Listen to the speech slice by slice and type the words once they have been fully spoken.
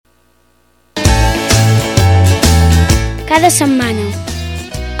cada setmana.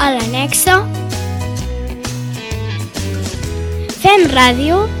 A l'Annexa fem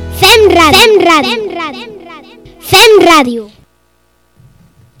ràdio.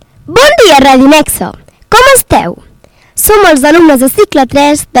 Bon dia, Ràdio Annexa! Com esteu? Som els alumnes de cicle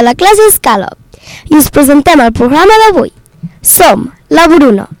 3 de la classe Escala i us presentem el programa d'avui. Som la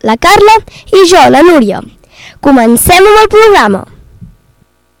Bruna, la Carla i jo, la Núria. Comencem amb el programa.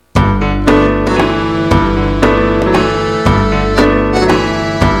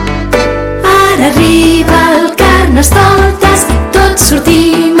 Ara arriba el Carnestoltes, tots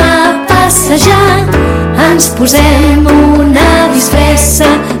sortim a passejar. Ens posem una disfressa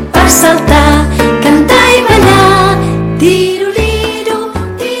per saltar, cantar i ballar. Tiroliro,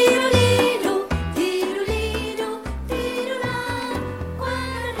 tiroliro, tiroliro, tirolà.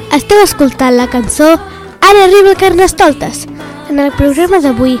 Esteu escoltant la cançó Ara arriba el Carnestoltes. En el programa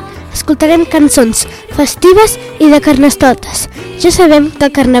d'avui escoltarem cançons festives i de Carnestoltes. Ja sabem que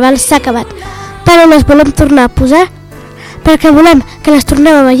el Carnaval s'ha acabat, però les volem tornar a posar perquè volem que les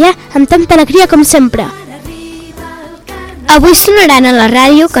tornem a ballar amb tanta alegria com sempre. Avui sonaran a la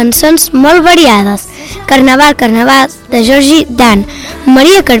ràdio cançons molt variades. Carnaval, Carnaval, de Jordi Dan,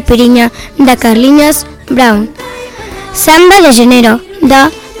 Maria Carpirinya, de Carlinhos Brown, Samba de Janeiro, de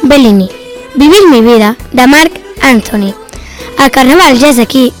Bellini, Vivir mi vida, de Marc Anthony. El Carnaval ja és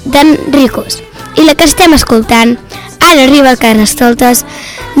aquí, d'en Ricos. I la que estem escoltant, Ara arriba el Carnestoltes,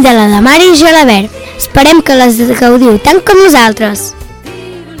 de la de Mari Gelabert. Esperem que les gaudiu tant com nosaltres.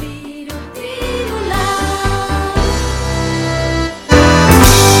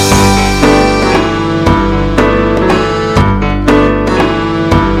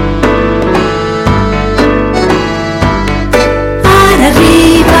 Ara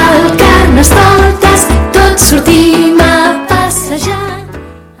arriba el Carnestoltes, tots sortim a passejar.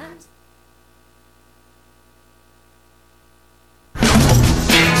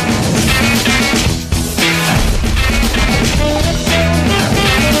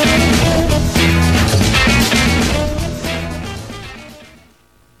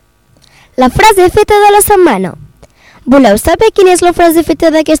 La frase feta de la setmana. Voleu saber quina és la frase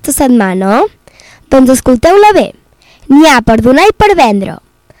feta d'aquesta setmana? Doncs escolteu-la bé. N'hi ha per donar i per vendre.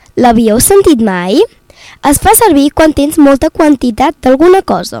 L'havíeu sentit mai? Es fa servir quan tens molta quantitat d'alguna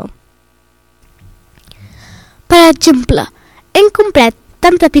cosa. Per exemple, hem comprat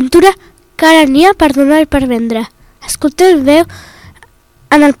tanta pintura que ara n'hi ha per donar i per vendre. Escolteu bé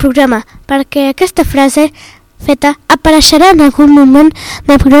en el programa, perquè aquesta frase feta apareixerà en algun moment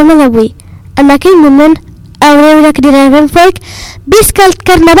del programa d'avui. En aquell moment haureu de cridar ben fort: Visca el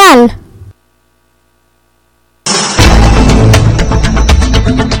Carnaval!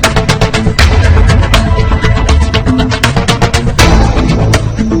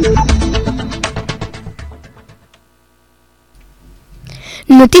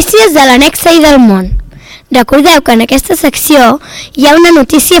 Notícies de l'Annexa i del món. Recordeu que en aquesta secció hi ha una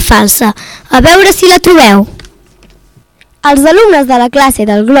notícia falsa. A veure si la trobeu. Els alumnes de la classe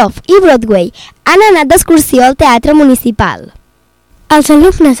del Globe i Broadway han anat d'excursió al Teatre Municipal. Els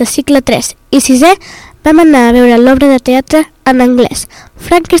alumnes de cicle 3 i 6è vam anar a veure l'obra de teatre en anglès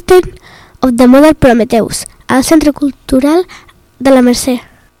Frankenstein of the Mother Prometheus al Centre Cultural de la Mercè.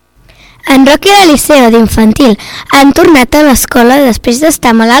 En Roc i el Liceu d'infantil han tornat a l'escola després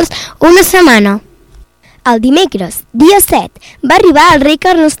d'estar malalts una setmana. El dimecres, dia 7, va arribar el rei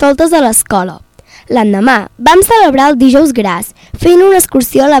Carnestoltes a l'escola. L'endemà vam celebrar el dijous gras fent una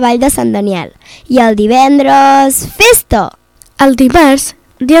excursió a la vall de Sant Daniel. I el divendres, festa! El dimarts,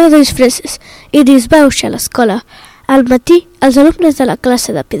 dia de disfresses i disbauxa a l'escola. Al matí, els alumnes de la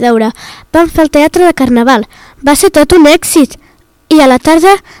classe de Pidaura van fer el teatre de Carnaval. Va ser tot un èxit! I a la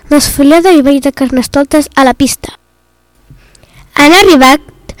tarda, desfilada i ball de Carnestoltes a la pista. Han arribat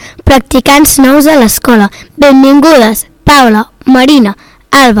practicants nous a l'escola. Benvingudes, Paula, Marina,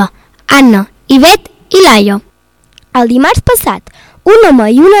 Alba, Anna, Ivet i Laia. El dimarts passat, un home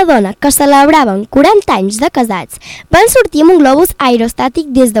i una dona que celebraven 40 anys de casats van sortir amb un globus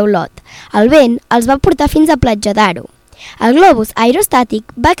aerostàtic des d'Olot. El vent els va portar fins a Platja d'Aro. El globus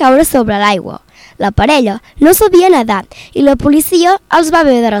aerostàtic va caure sobre l'aigua. La parella no sabia nedar i la policia els va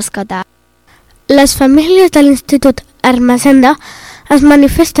haver de rescatar. Les famílies de l'Institut Ermessenda es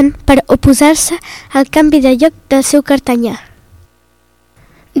manifesten per oposar-se al canvi de lloc del seu cartanyà.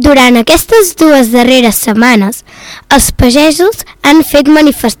 Durant aquestes dues darreres setmanes, els pagesos han fet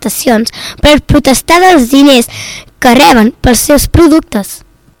manifestacions per protestar dels diners que reben pels seus productes.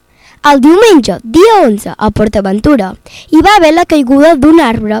 El diumenge, dia 11, a PortAventura, hi va haver la caiguda d'un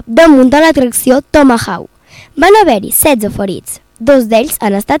arbre damunt de l'atracció Tomahawk. Van haver-hi 16 ferits, 2 d'ells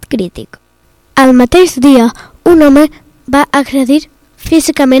en estat crític. El mateix dia, un home va agredir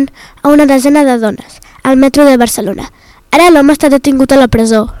físicament a una desena de dones al metro de Barcelona. Ara l'home està detingut a la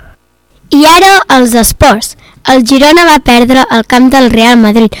presó. I ara els esports. El Girona va perdre al camp del Real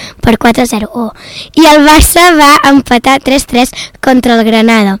Madrid per 4-0 i el Barça va empatar 3-3 contra el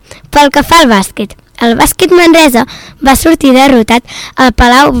Granada. Pel que fa al bàsquet, el bàsquet Manresa va sortir derrotat al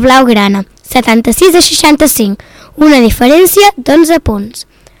Palau Blaugrana, 76-65, una diferència d'11 punts.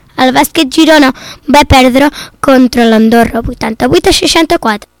 El bàsquet Girona va perdre contra l'Andorra,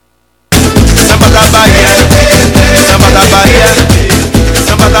 88-64. Samba da Bahia, samba da Bahia,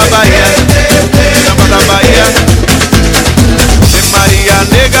 samba da Bahia, samba da Bahia. Ave Maria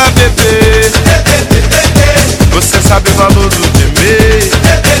nega bebê, você sabe o valor do bebê.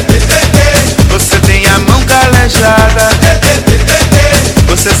 Você tem a mão calejada,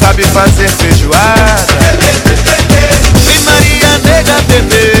 você sabe fazer feijoada. Vem Maria nega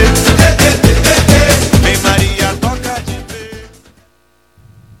bebê, vem Maria toca de ver.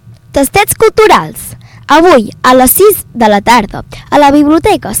 Tastets culturals. Avui, a les 6 de la tarda, a la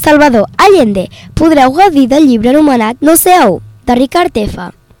Biblioteca Salvador Allende, podreu gaudir del llibre anomenat No sé a on, de Ricard F.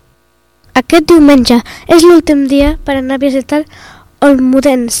 Aquest diumenge és l'últim dia per anar a visitar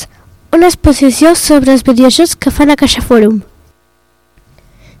Olmudens, una exposició sobre els videojocs que fan a CaixaForum.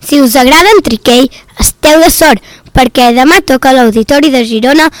 Si us agrada en Triquell, esteu de sort, perquè demà toca a l'Auditori de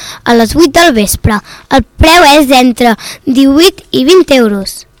Girona a les 8 del vespre. El preu és entre 18 i 20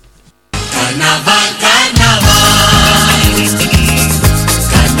 euros. Carnaval, carnaval,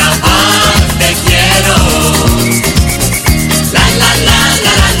 carnaval te quiero. La la la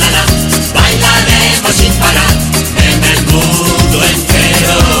la la la la, bailaremos sin parar en el mundo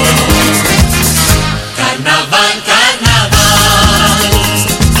entero. Carnaval, carnaval,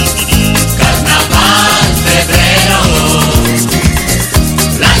 carnaval febrero.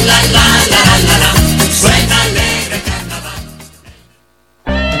 La la la la la la, suena alegre carnaval.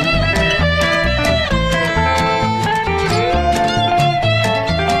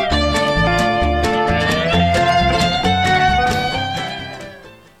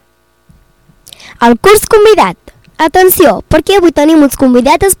 El curs convidat. Atenció, perquè avui tenim uns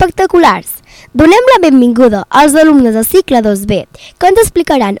convidats espectaculars. Donem la benvinguda als alumnes del cicle 2B, que ens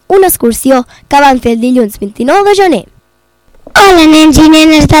explicaran una excursió que van fer el dilluns 29 de gener. Hola, nens i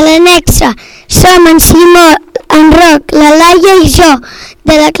nenes de l'Annexa. Som en Simó, en Roc, la Laia i jo,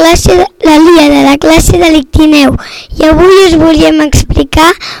 de la classe la Lia, de la classe de l'Ictineu. I avui us volíem explicar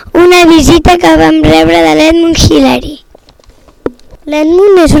una visita que vam rebre de l'Edmund Hillary.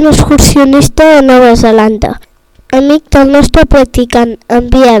 L'Edmund és un excursionista de Nova Zelanda, amic del nostre practicant, en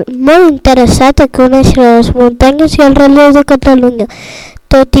Biel, molt interessat a conèixer les muntanyes i el relleu de Catalunya,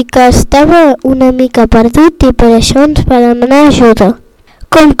 tot i que estava una mica perdut i per això ens va demanar ajuda.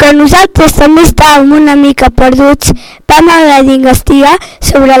 Com que nosaltres també estàvem una mica perduts, vam haver d'investigar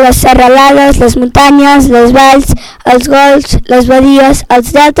sobre les serralades, les muntanyes, les valls, els golfs, les badies,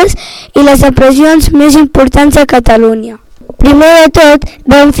 els deltes i les depressions més importants de Catalunya. Primer de tot,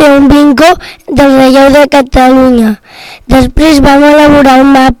 vam fer un bingo del relleu de Catalunya. Després vam elaborar un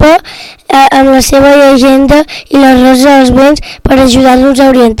mapa amb la seva llegenda i les rodes dels vents per ajudar-nos a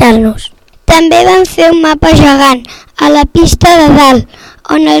orientar-nos. També vam fer un mapa gegant a la pista de dalt,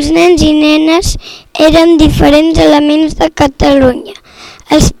 on els nens i nenes eren diferents elements de Catalunya.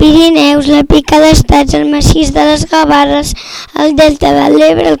 Els Pirineus, la Pica d'Estats, el massís de les Gavarres, el delta de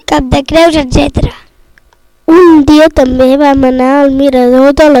l'Ebre, el Cap de Creus, etc. Un dia també vam anar al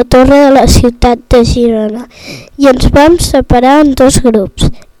mirador de la torre de la ciutat de Girona i ens vam separar en dos grups.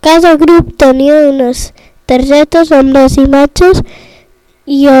 Cada grup tenia unes targetes amb les imatges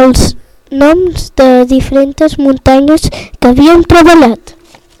i els noms de diferents muntanyes que havíem treballat.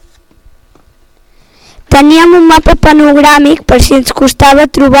 Teníem un mapa panoràmic per si ens costava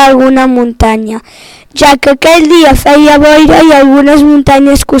trobar alguna muntanya, ja que aquell dia feia boira i algunes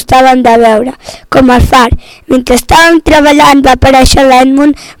muntanyes costaven de veure, com el far. Mentre estàvem treballant va aparèixer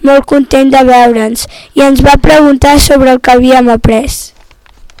l'Edmund molt content de veure'ns i ens va preguntar sobre el que havíem après.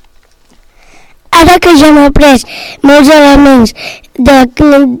 Ara que ja hem après molts elements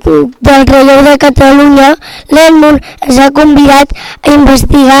del relleu de Catalunya, l'Edmund ens ha convidat a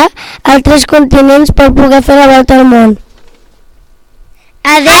investigar altres continents per poder fer la volta al món.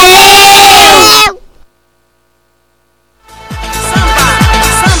 Adéu!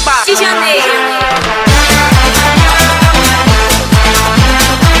 Samba de Janeiro.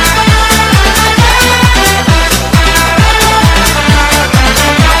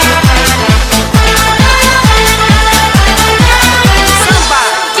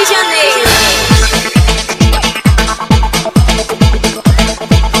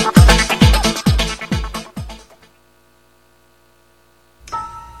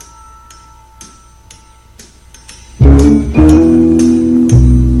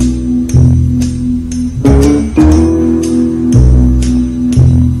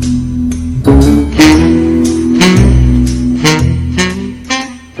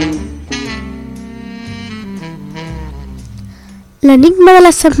 l'enigma de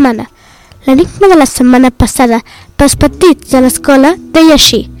la setmana. L'enigma de la setmana passada pels petits de l'escola deia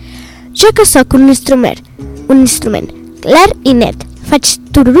així: jo que sóc un instrument clar i net, faig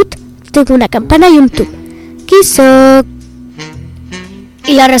tururut, tinc una campana i un tub. Qui sóc?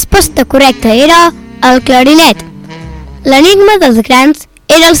 I la resposta correcta era el clarinet. L'enigma dels grans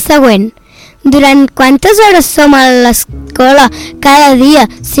era el següent. Durant quantes hores som a l'escola cada dia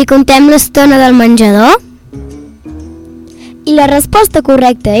si contem l'estona del menjador? I la resposta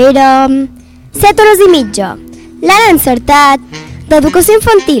correcta era 7 hores i mitja. L'han encertat. D'educació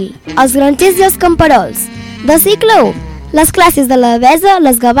infantil, els granxers i els camperols. De cicle 1, les classes de la Devesa,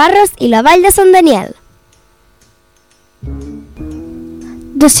 les Gavarres i la Vall de Sant Daniel.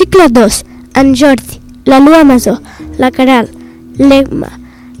 De cicle 2, en Jordi, la Lua Masó, la Caral, l'Emma,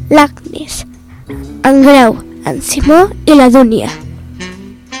 l'Agnes, en Grau, en Simó i la Dúnia.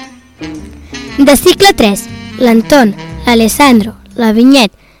 De cicle 3, l'Anton, l'Alessandro, la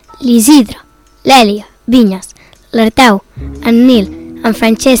Vinyet, l'Isidre, l'Èlia, Vinyes, l'Artau, en Nil, en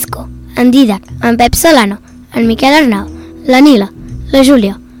Francesco, en Didac, en Pep Solano, en Miquel Arnau, la Nila, la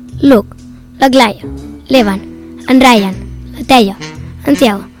Júlia, l'Uc, la Glaia, l'Evan, en Ryan, la Teia, en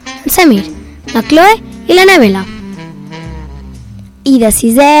Tiago, en Samir, la Chloe i la Nabila. I de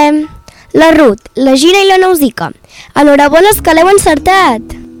sisè, la Ruth, la Gina i la Nausica. Enhorabona que l'heu encertat!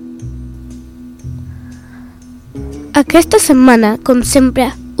 Aquesta setmana, com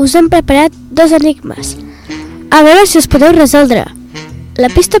sempre, us hem preparat 2 enigmes. A veure si us podeu resoldre. La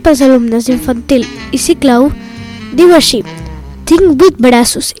pista pels alumnes infantil i cicle 1 diu així: tinc 8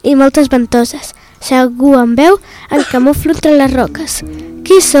 braços i moltes ventoses. Si algú em veu, em camuflo entre les roques.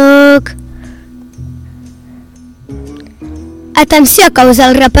 Qui sóc? Atenció, que us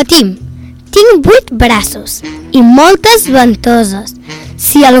el repetim. Tinc 8 braços i moltes ventoses.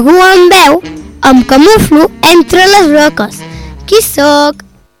 Si algú em veu, em camuflo entre les roques. Qui sóc?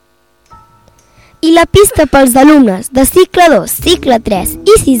 I la pista pels alumnes de cicle 2, cicle 3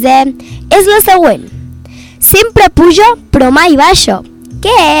 i 6è és la següent. Sempre puja, però mai baixa.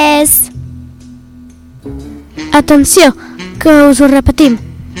 Què és? Atenció, que us ho repetim.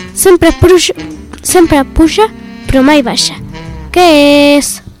 Sempre puja, però mai baixa. Què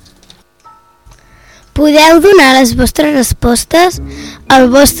és? Podeu donar les vostres respostes al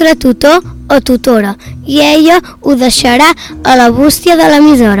vostre tutor o tutora i ella ho deixarà a la bústia de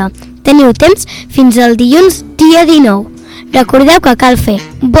l'emissora. Teniu temps fins al dilluns dia 19. Recordeu que cal fer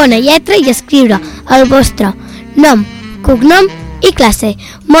bona lletra i escriure el vostre nom, cognom i classe.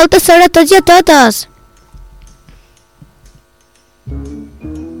 Molta sort a tots i a totes!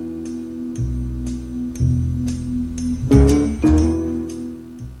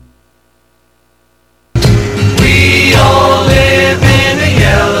 We all live in a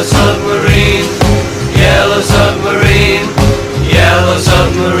yellow submarine, yellow submarine, yellow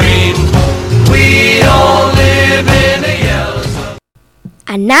submarine. We all live in a yellow submarine.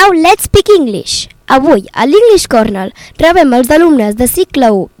 And now let's speak English. Avui, a l'English Corner, rebem els alumnes de cicle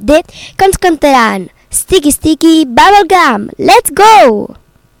 1D que ens cantaran Sticky Sticky Bubblegum. Let's go!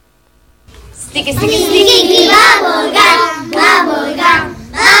 Sticky, sticky, sticky, bubble gum, bubble gum,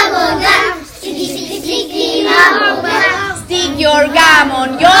 bubble gum. Sticky, sticky, sticky, bubble gum. Stick your gum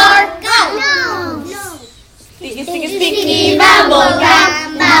on your gum. No. Sticky, sticky, sticky, bubble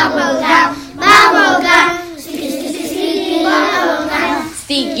gum, bubble gum, bubble gum. Sticky, sticky, sticky, bubble gum.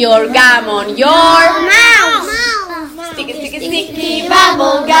 Stick your gum on your mouth. Sticky, sticky, sticky,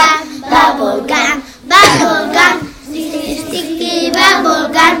 bubble gum, bubble gum, bubble gum. Sticky, sticky, bubble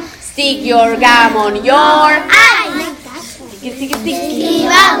gum. Stick your gum on your eyes. Sticky, sticky, sticky,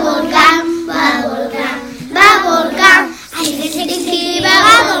 bubble gum, bubble gum, bubble gum. Sticky, sticky, sticky,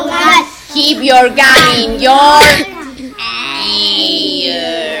 bubble gum. Keep your gum in your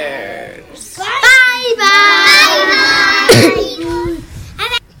ears. Bye bye.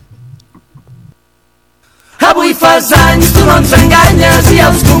 Avui fas anys, tu no ens enganyes, i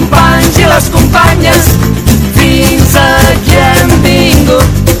els companys i les companyes fins aquí hem vingut.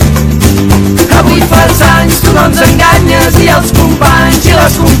 Avui fas anys, tu no ens enganyes, i els companys i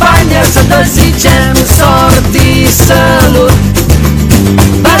les companyes et desitgem sort i salut.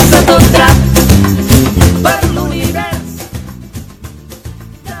 Vas a tot drap per l'univers.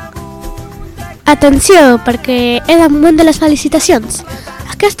 Atenció, perquè és el moment de les felicitacions.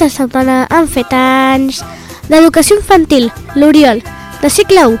 Aquesta setmana han fet anys d'educació infantil, l'Oriol, de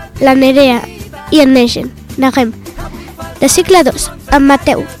cicle 1, la Nerea i en Negen, Nagem, de cicle 2, en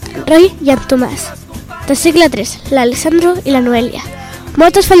Mateu, en Roy i en Tomàs, de cicle 3, l'Alessandro i la Noelia.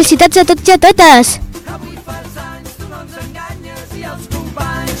 Moltes felicitats a tots i a totes!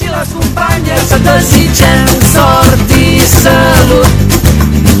 I les companyes et desitgem sort i salut.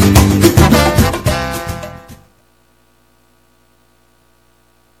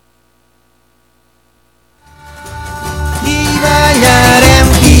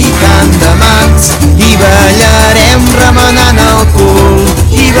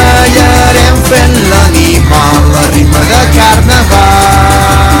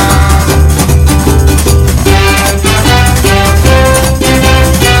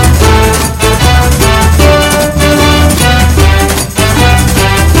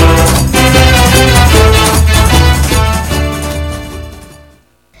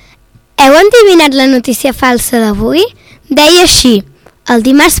 adivinat la notícia falsa d'avui? Deia així: el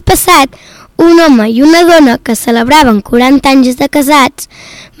dimarts passat, un home i una dona que celebraven 40 anys de casats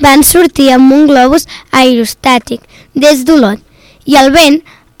van sortir amb un globus aerostàtic des d'Olot i el vent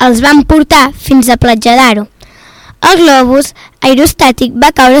els van portar fins a Platja d'Aro. El globus aerostàtic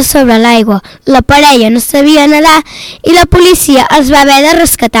va caure sobre l'aigua, la parella no sabia nedar i la policia els va haver de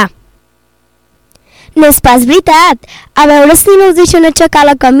rescatar. No és pas veritat. A veure si no us deixen aixecar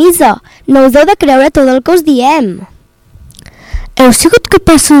la camisa. No us heu de creure tot el que us diem. Heu sigut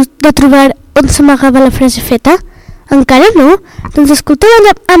capaços de trobar on s'amagava la frase feta? Encara no? Doncs escolteu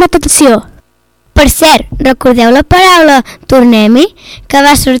amb atenció. Per cert, recordeu la paraula tornem-hi, que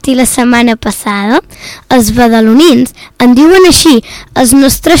va sortir la setmana passada? Els badalonins en diuen així, els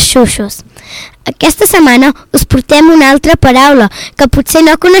nostres xuxos. Aquesta setmana us portem una altra paraula que potser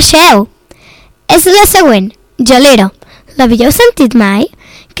no coneixeu. És la següent, gelera. L'havíeu sentit mai?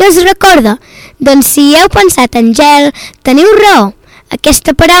 Què us recorda? Doncs si heu pensat en gel, teniu raó.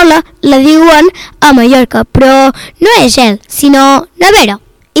 Aquesta paraula la diuen a Mallorca, però no és gel, sinó nevera.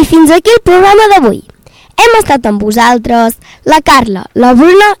 I fins aquí el programa d'avui. Hem estat amb vosaltres, la Carla, la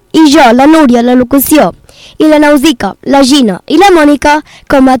Bruna i jo, la Núria, la locució, i la Nausica, la Gina i la Mònica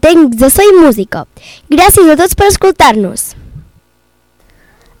com a tècnics de so i música. Gràcies a tots per escoltar-nos.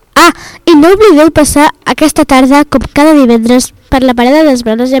 Ah, i no oblideu passar aquesta tarda, com cada divendres, per la parada dels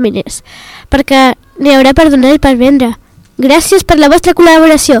braços llaminers, perquè n'hi haurà per donar i per vendre. Gràcies per la vostra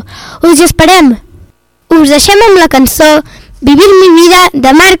col·laboració. Us hi esperem! Us deixem amb la cançó Vivir mi vida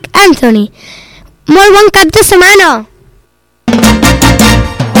de Marc Anthony. Molt bon cap de setmana!